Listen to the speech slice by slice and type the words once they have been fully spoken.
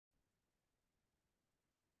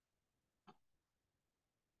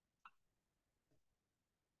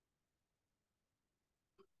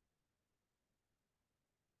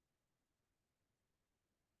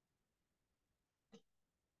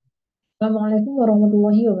Assalamualaikum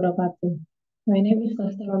warahmatullahi wabarakatuh. My name is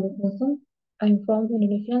Kastra Kusum. I'm from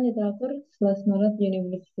Indonesian Literature/Knowledge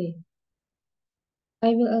University.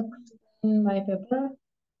 I will explain my paper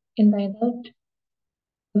entitled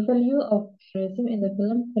The Value of Heroism in the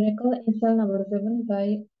Film Miracle in Cell No.7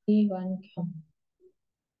 by Lee Hwan-Kyung.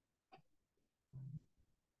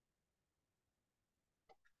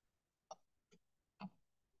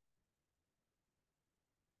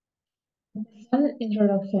 One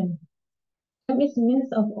introduction. Film is means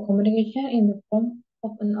of communication in the form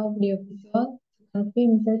of an audiovisual to convey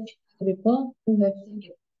message to people who have seen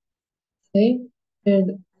it. Today,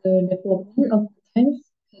 the development of times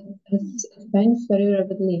has advanced very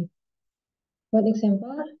rapidly. For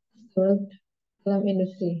example, is the world film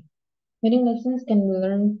industry. Many lessons can be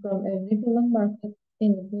learned from every film market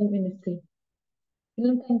in the film industry.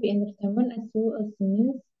 Film can be entertainment as well as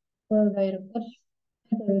means for directors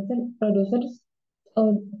and producers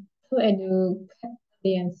to educate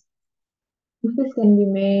audience. Movies can be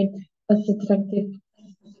made as attractive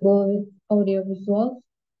as possible with audiovisuals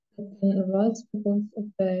that can arouse people's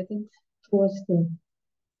appetite towards them.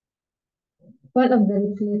 One of the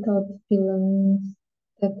richly thought films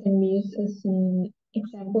that can be used as an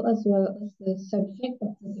example as well as the subject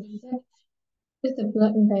of this research is the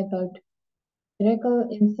film entitled Miracle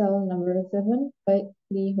in Cell No.7 by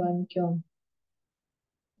Lee Hwan-Kyung.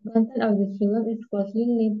 The content of this film is closely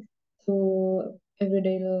linked to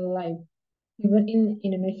everyday life, even in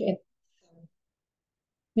Indonesia itself.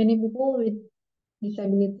 Many people with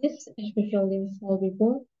disabilities, especially small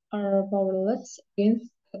people, are powerless against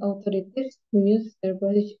the authorities who use their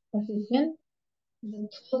position as a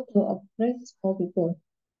tool to oppress small people.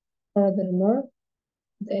 Furthermore,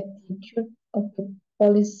 the attitude of the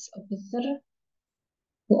police officer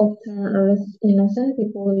who often arrests innocent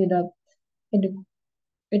people without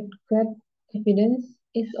adequate evidence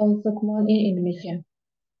is also common in Indonesia.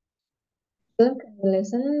 Film can be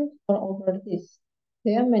lesson for all parties.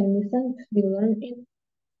 There are many lessons to be learned in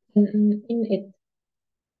it.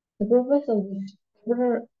 The purpose of this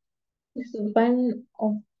paper is to find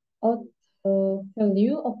out the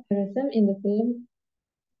value of heroism in the film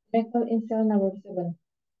Miracle in Cell No.7.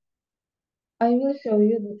 I will show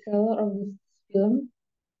you the trailer of this film.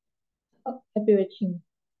 Happy watching.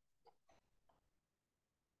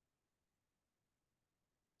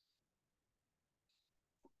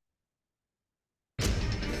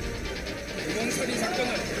 살인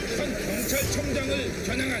사건은 현 경찰청장을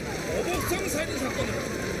겨냥한 어복성 살인 사건으로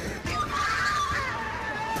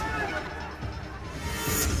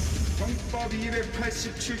형법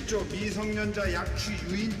 287조 미성년자 약취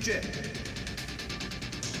유인죄.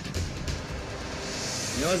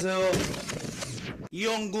 안녕하세요.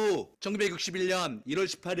 이영구 1961년 1월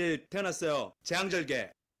 18일 태어났어요. 재앙절개.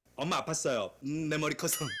 엄마 아팠어요. 내 머리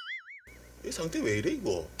커서. 이 상태 왜 이래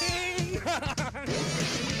이거?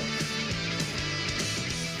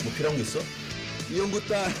 뭐 필요한 거 있어? 이영구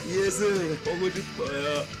딸 예슬 보고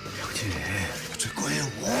싶어요. 형제 어쩔 거예요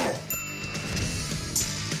뭐?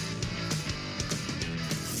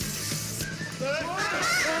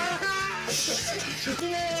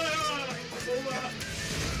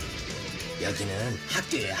 여기는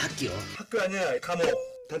학교예요, 학교. 학교 아니야 감옥.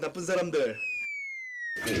 다 나쁜 사람들.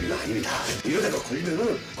 이거 아닙니다. 이러다가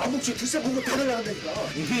걸리면은 암묵지 들싸 본거 다 날라간다니까.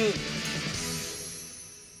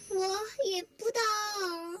 와, 예쁘다.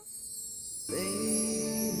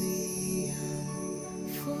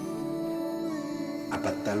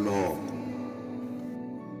 아빠 딸로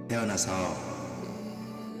태어나서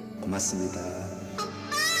고맙습니다.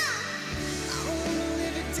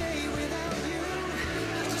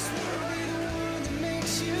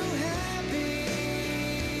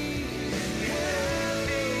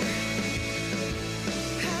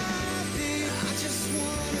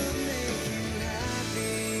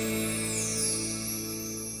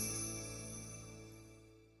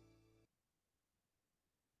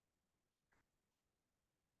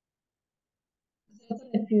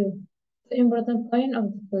 Review. The important point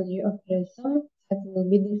of the value of heroism that will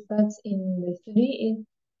be discussed in the study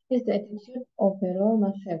is the attitude of hero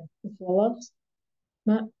must have, as well as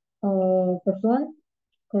personal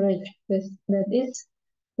courage. That is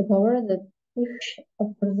the power that push a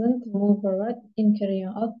person to move forward in carrying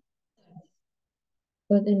out tasks,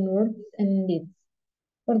 both in words and deeds,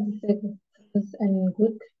 for the sake of justice and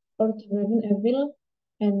good, or to prevent evil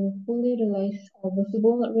and fully realize all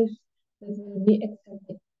possible risks that will be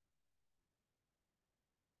accepted.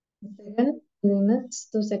 The second, willingness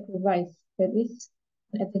to sacrifice. That is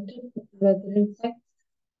an attitude that reflects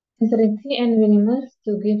sincerity and willingness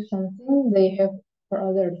to give something they have for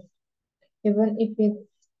others, even if it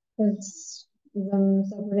causes them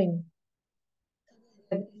suffering.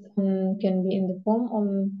 can be in the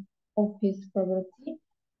form of his property,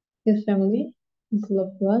 his family, his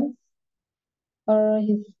loved ones, or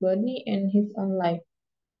his body and his own life.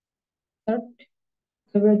 Third,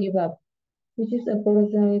 never give up, which is a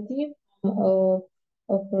personality of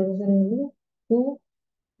a person who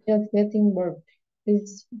just getting bored,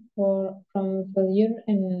 is from failure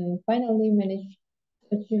and finally manage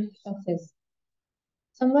to achieve success.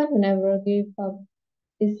 Someone who never gives up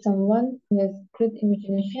is someone who has great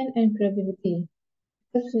imagination and creativity.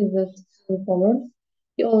 Because with those superpowers,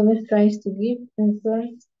 he always tries to give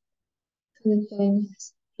answers to the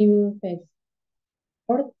challenges he will face.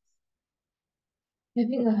 Fourth,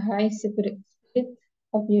 having a high spirit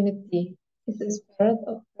of unity is a spirit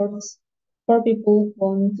of force for people who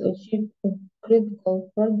want to achieve a great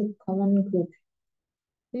goal for the common good.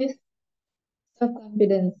 Fifth,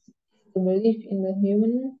 self-confidence is the belief in the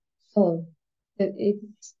human soul that it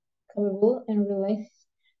is capable and realize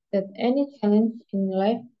that any challenge in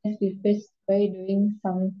life must be faced by doing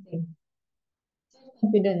something.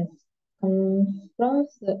 Self-confidence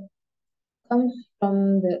comes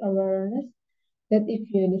from the awareness that if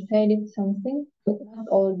you decided something,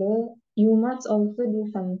 you must also do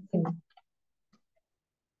something.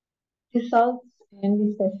 Results and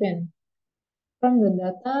discussion. From the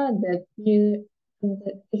data that you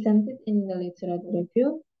presented in the literature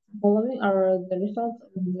review, following are the results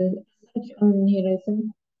of the research on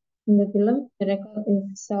heroism in the film Miracle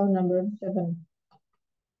in Cell No.7.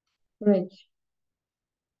 Bridge.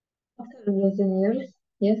 After a dozen years,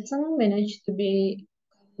 Yesung managed to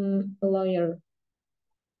become a lawyer.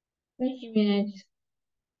 When she managed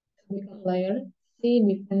to become a lawyer, she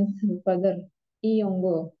defends her father, Lee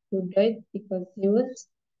Yong-go, who died because he was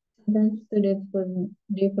sentenced to death for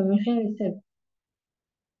defamation research.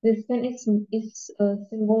 This pen is a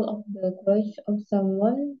symbol of the courage of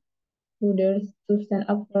someone who dares to stand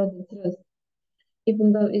up for the truth.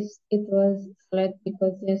 Even though it was late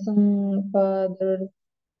because Yesung's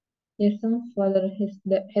father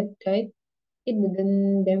had died, it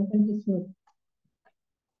didn't dampen his mood.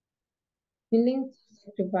 Willing to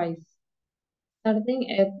sacrifice. Starting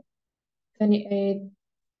at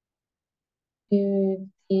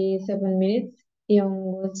 28:57,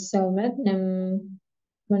 Young's cellmate named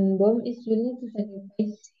Manbom is willing to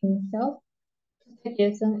sacrifice himself to take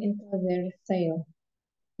Yesung into their cell.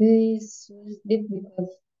 This was did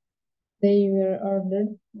because they were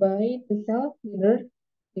ordered by the cell leader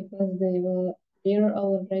because were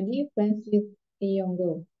already friends with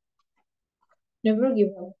Yongo. Never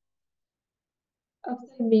give up.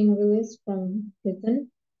 After being released from prison,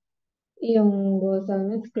 Yongo's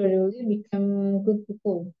cellmates gradually became good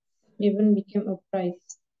people, even became a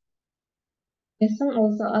prize. Yesung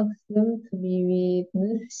also asked them to be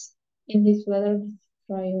witnesses in his father's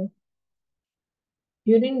trial.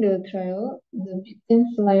 During the trial, the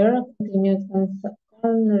victim's lawyer continued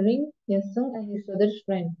cornering Yesung as his father's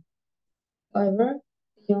friend. However,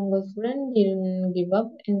 the youngest friend didn't give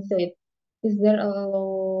up and said, "Is there a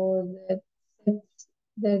law that says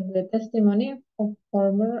that the testimony of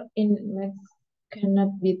former inmates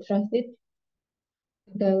cannot be trusted?"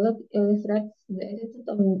 The dialogue illustrates the attitude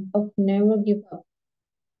of never give up,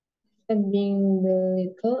 despite being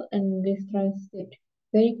belittled and distrusted.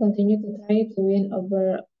 They continue to try to win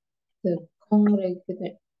over the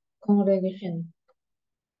congregation.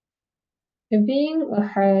 Having a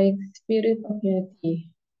high spirit of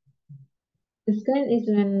unity. This kind is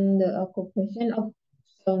when the occupation of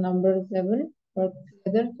cell No.7 work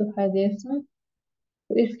together to hide the son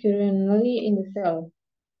who is currently in the cell.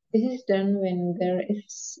 This is done when there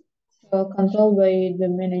is cell control by the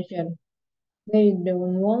manager. They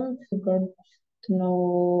don't want the guards to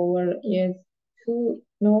know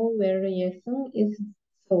where Yesung is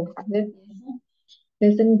so that Yesung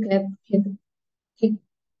doesn't get kicked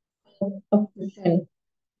out of the cell.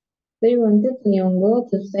 They wanted Nyong'o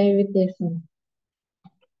to stay with Yesung.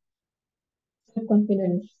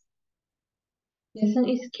 Self-confidence. Yesung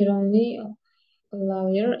is currently a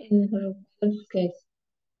lawyer in her father's case.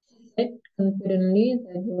 She said confidently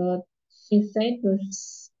that what she said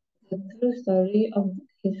was the true story of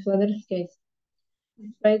his father's case.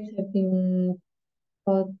 Despite having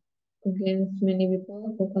fought against many people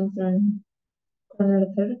who cornered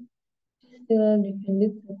her, she still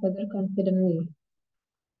defended her father confidently.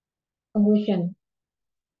 Conclusion.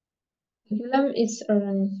 The film is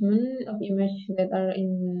arrangement of images that are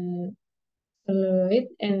in celluloid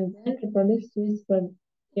and then reproduced with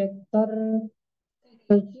projector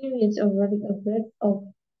technology which offers a breadth of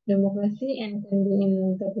democracy and can be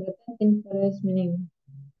interpreted in various meanings.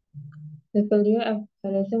 The value of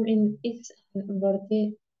heroism is an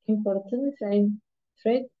important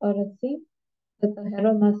trait or a thing that a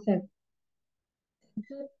hero must have.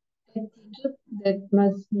 Attitude that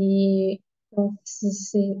must be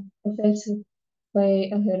possessed by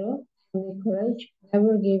a hero, the courage,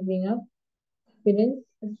 never giving up, confidence,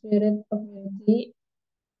 a spirit of unity,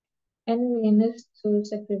 and willingness to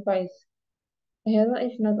sacrifice. A hero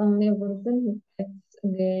is not only a person who acts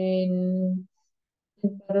against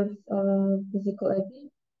emperors or physical evil,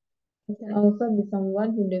 it can also be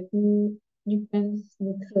someone who defends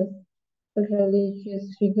the truth, a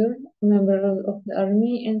religious figure, a member of the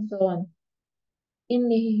army, and so on. In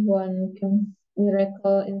Lee Hwan-Kyung's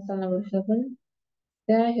Miracle in Cell No.7,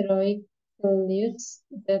 there are heroic values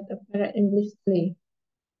that appear implicitly.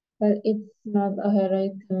 While it's not a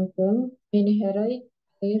heroic film, many heroic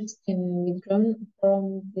values can be drawn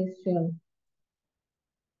from this film.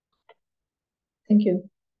 Thank you.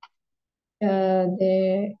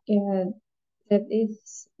 That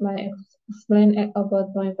is my explain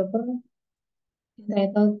about my paper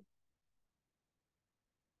entitled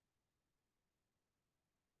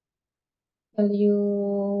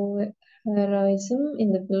Value Heroism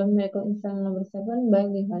in the Film Miracle in Cell No.7 by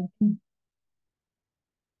Lee Hwan-Kyung.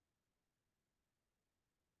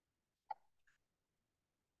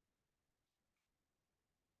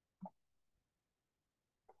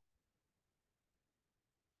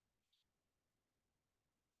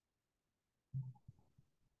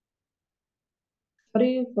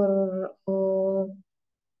 Sorry for all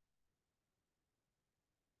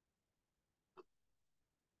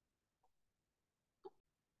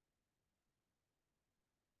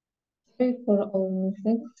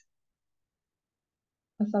mistakes.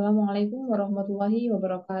 Assalamualaikum warahmatullahi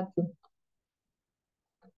wabarakatuh.